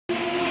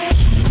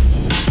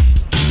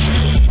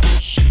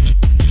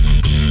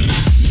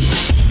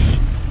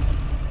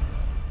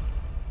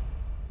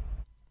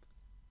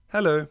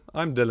Hello,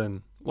 I'm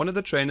Dylan, one of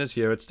the trainers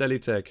here at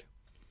StellyTech.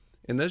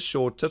 In this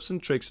short tips and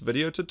tricks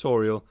video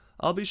tutorial,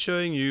 I'll be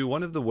showing you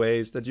one of the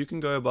ways that you can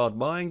go about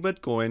buying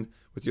Bitcoin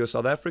with your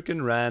South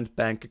African Rand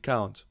bank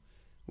account.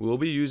 We will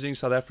be using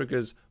South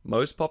Africa's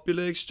most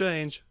popular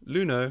exchange,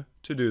 Luno,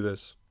 to do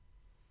this.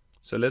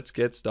 So let's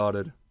get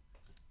started.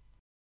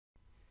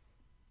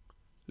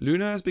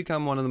 Luno has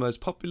become one of the most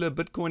popular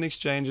Bitcoin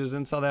exchanges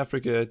in South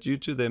Africa due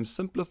to them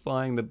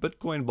simplifying the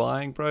Bitcoin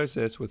buying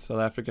process with South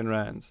African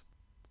Rands.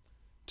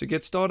 To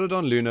get started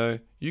on Luno,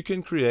 you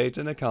can create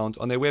an account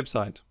on their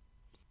website.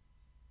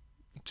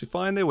 To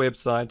find their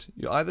website,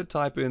 you either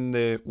type in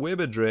their web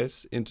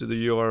address into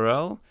the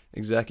URL,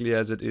 exactly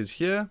as it is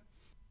here,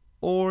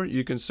 or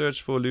you can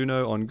search for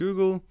Luno on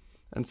Google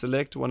and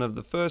select one of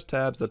the first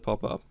tabs that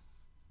pop up.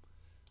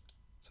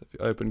 So if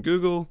you open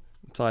Google,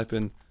 type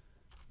in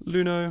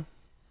Luno,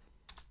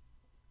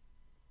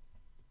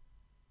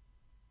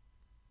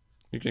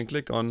 you can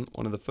click on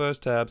one of the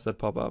first tabs that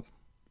pop up.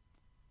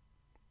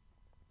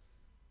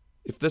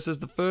 If this is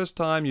the first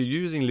time you're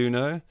using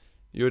Luno,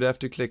 you would have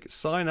to click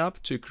sign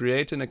up to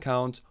create an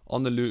account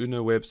on the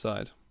Luno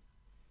website.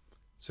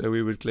 So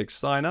we would click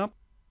sign up,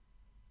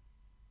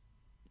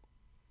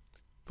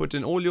 put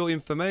in all your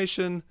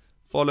information,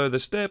 follow the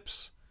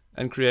steps,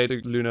 and create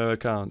a Luno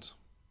account.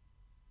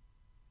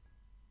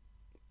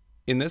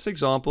 In this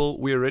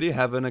example, we already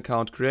have an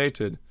account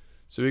created,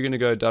 so we're going to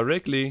go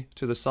directly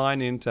to the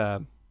sign in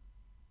tab.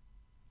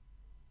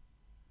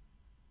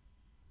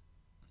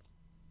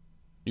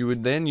 You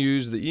would then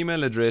use the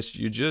email address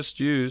you just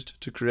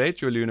used to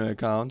create your Luno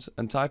account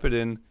and type it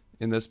in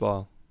this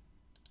bar.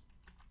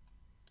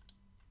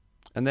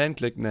 And then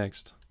click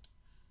next.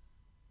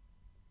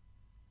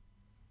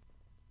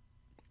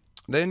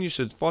 Then you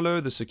should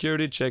follow the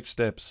security check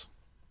steps.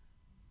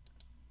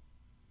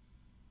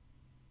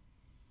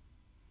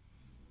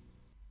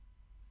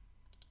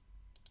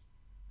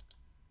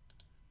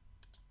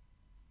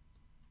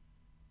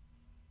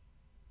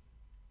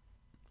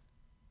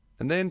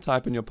 And then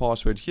type in your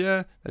password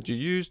here that you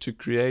use to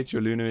create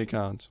your Luno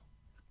account.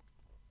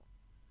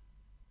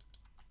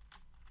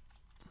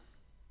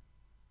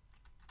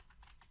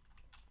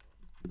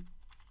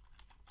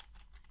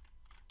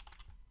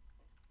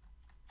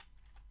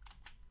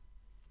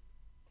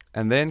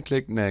 And then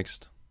click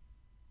next.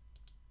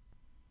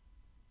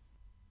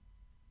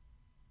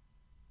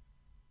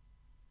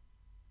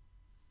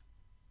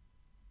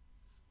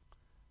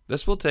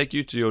 This will take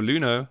you to your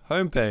Luno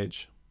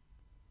homepage.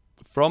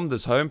 From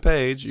this home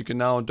page, you can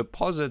now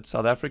deposit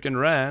South African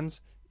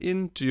Rands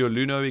into your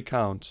Luno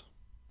account.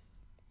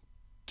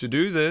 To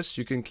do this,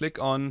 you can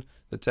click on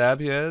the tab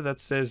here that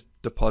says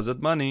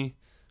Deposit Money,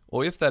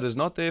 or if that is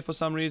not there for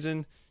some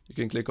reason, you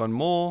can click on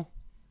More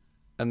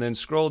and then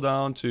scroll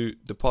down to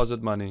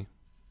Deposit Money.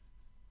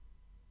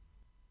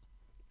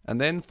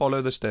 And then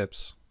follow the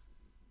steps.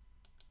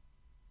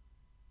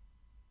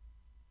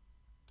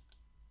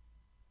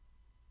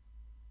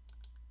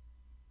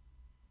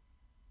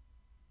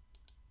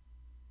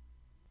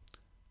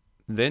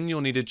 Then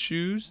you'll need to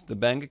choose the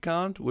bank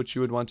account which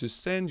you would want to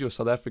send your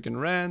South African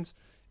Rands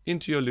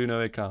into your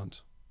Luno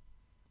account.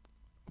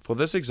 For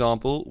this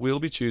example, we'll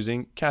be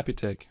choosing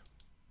Capitec.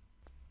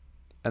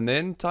 And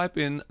then type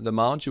in the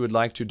amount you would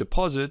like to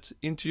deposit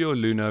into your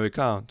Luno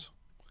account.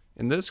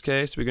 In this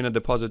case, we're going to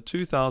deposit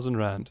 2,000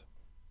 Rand.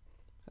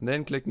 And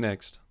then click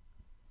Next.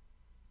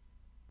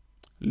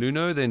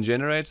 Luno then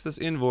generates this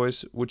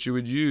invoice which you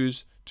would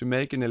use to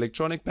make an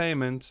electronic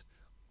payment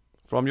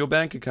from your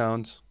bank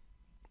account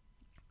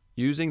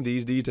using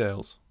these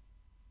details.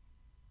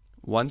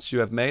 Once you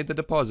have made the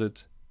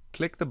deposit,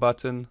 click the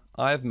button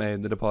I have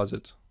made the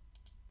deposit.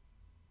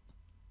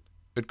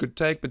 It could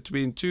take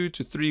between 2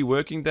 to 3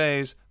 working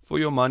days for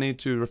your money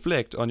to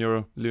reflect on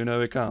your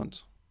Luno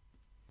account.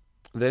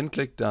 Then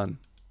click Done.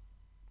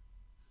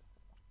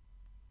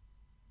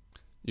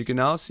 You can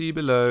now see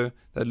below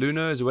that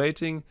Luno is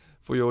waiting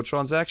for your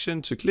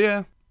transaction to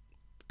clear,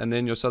 and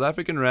then your South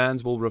African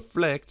Rands will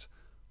reflect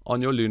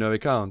on your Luno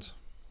account.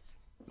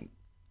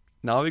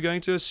 Now we're going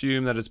to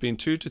assume that it's been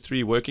 2 to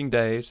 3 working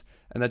days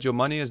and that your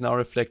money is now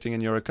reflecting in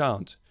your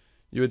account.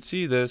 You would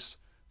see this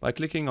by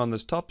clicking on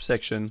this top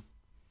section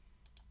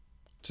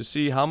to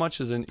see how much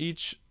is in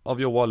each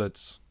of your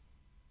wallets.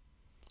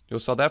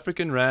 Your South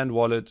African Rand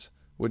wallet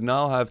would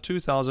now have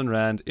 2,000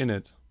 Rand in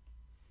it.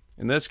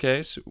 In this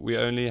case, we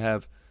only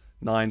have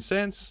 9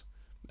 cents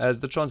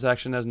as the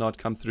transaction has not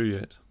come through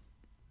yet.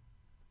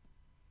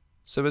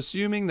 So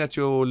assuming that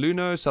your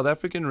Luno South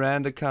African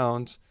Rand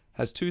account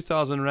has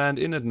 2,000 Rand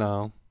in it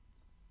now,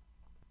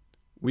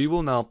 we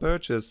will now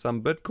purchase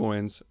some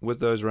Bitcoins with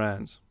those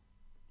Rands.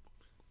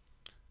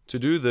 To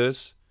do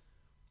this,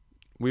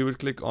 we would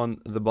click on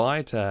the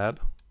Buy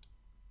tab,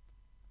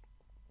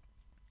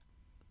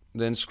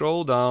 then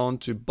scroll down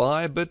to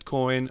Buy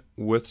Bitcoin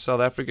with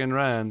South African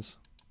Rands.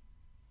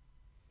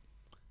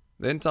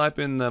 Then type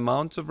in the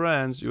amount of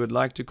Rands you would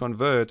like to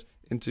convert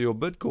into your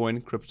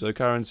Bitcoin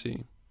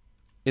cryptocurrency.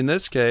 In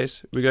this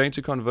case, we're going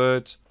to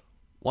convert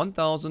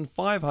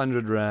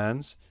 1,500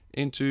 Rands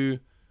into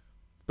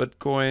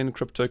Bitcoin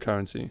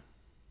cryptocurrency.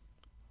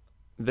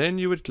 Then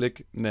you would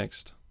click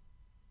Next.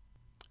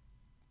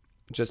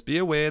 Just be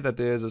aware that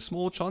there is a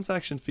small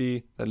transaction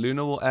fee that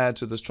Luna will add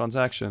to this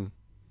transaction.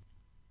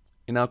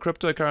 In our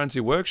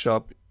cryptocurrency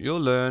workshop, you'll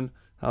learn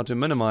how to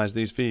minimize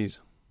these fees.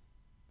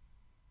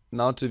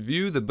 Now, to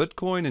view the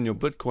Bitcoin in your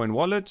Bitcoin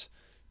wallet,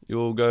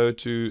 you'll go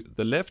to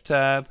the left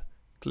tab,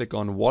 click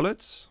on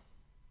Wallets,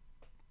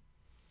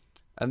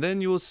 and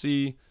then you will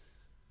see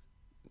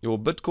your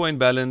Bitcoin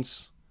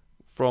balance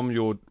from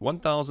your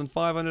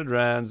 1,500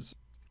 Rands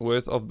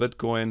worth of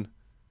Bitcoin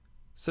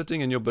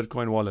sitting in your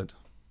Bitcoin wallet.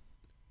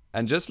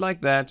 And just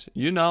like that,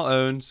 you now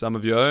own some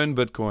of your own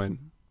Bitcoin.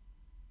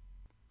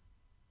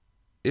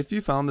 If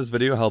you found this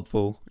video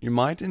helpful, you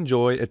might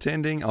enjoy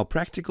attending our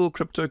practical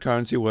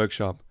cryptocurrency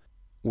workshop,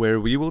 where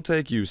we will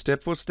take you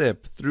step for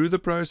step through the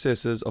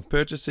processes of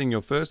purchasing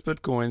your first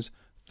Bitcoins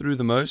through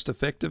the most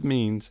effective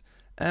means,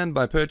 and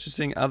by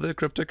purchasing other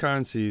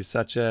cryptocurrencies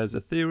such as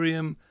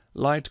Ethereum,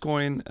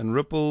 Litecoin, and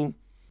Ripple,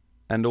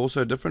 and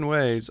also different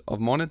ways of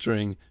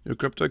monitoring your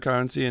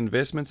cryptocurrency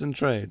investments and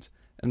trades,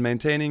 and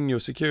maintaining your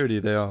security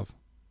thereof.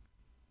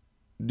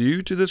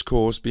 Due to this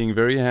course being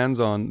very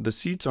hands-on, the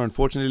seats are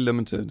unfortunately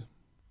limited.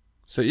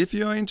 So if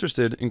you are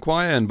interested,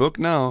 inquire and book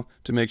now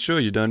to make sure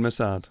you don't miss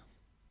out.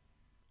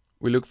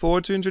 We look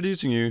forward to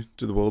introducing you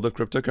to the world of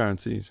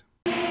cryptocurrencies.